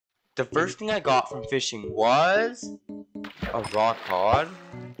the first thing I got from fishing was a raw cod.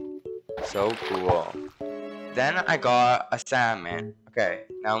 So cool. Then I got a salmon. Okay,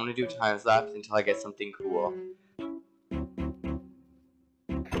 now I'm gonna do time lapse until I get something cool.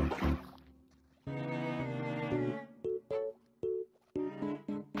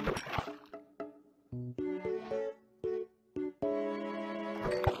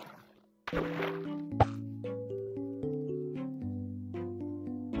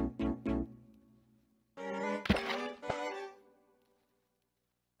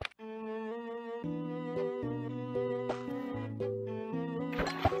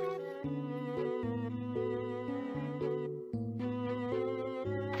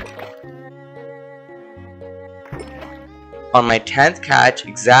 On my 10th catch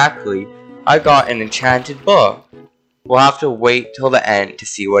exactly, I got an enchanted book. We'll have to wait till the end to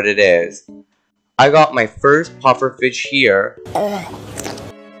see what it is. I got my first pufferfish here,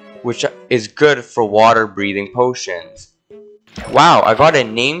 which is good for water breathing potions. Wow, I got a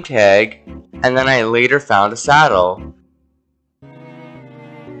name tag, and then I later found a saddle.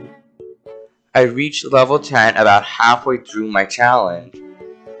 I reached level 10 about halfway through my challenge.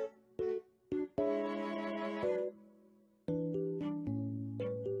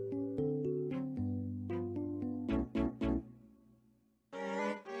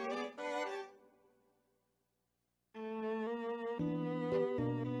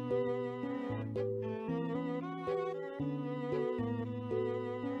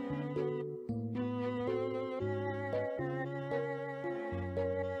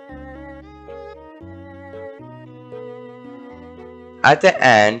 At the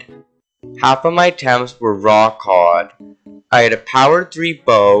end, half of my attempts were raw cod. I had a power 3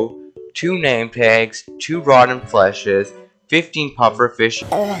 bow, 2 name tags, 2 rotten fleshes, 15 pufferfish,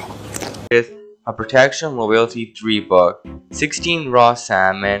 a protection loyalty 3 book, 16 raw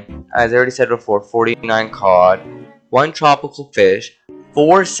salmon, as I already said before, 49 cod, 1 tropical fish,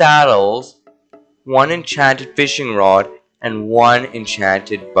 4 saddles, 1 enchanted fishing rod, and 1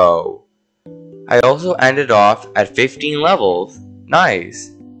 enchanted bow. I also ended off at 15 levels.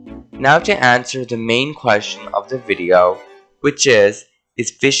 Nice! Now to answer the main question of the video, which is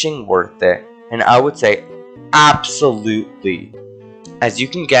fishing worth it? And I would say absolutely, as you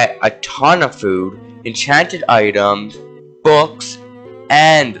can get a ton of food, enchanted items, books,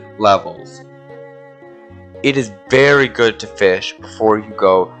 and levels. It is very good to fish before you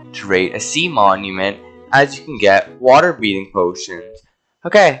go to raid a sea monument, as you can get water breathing potions.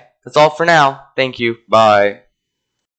 Okay, that's all for now. Thank you. Bye.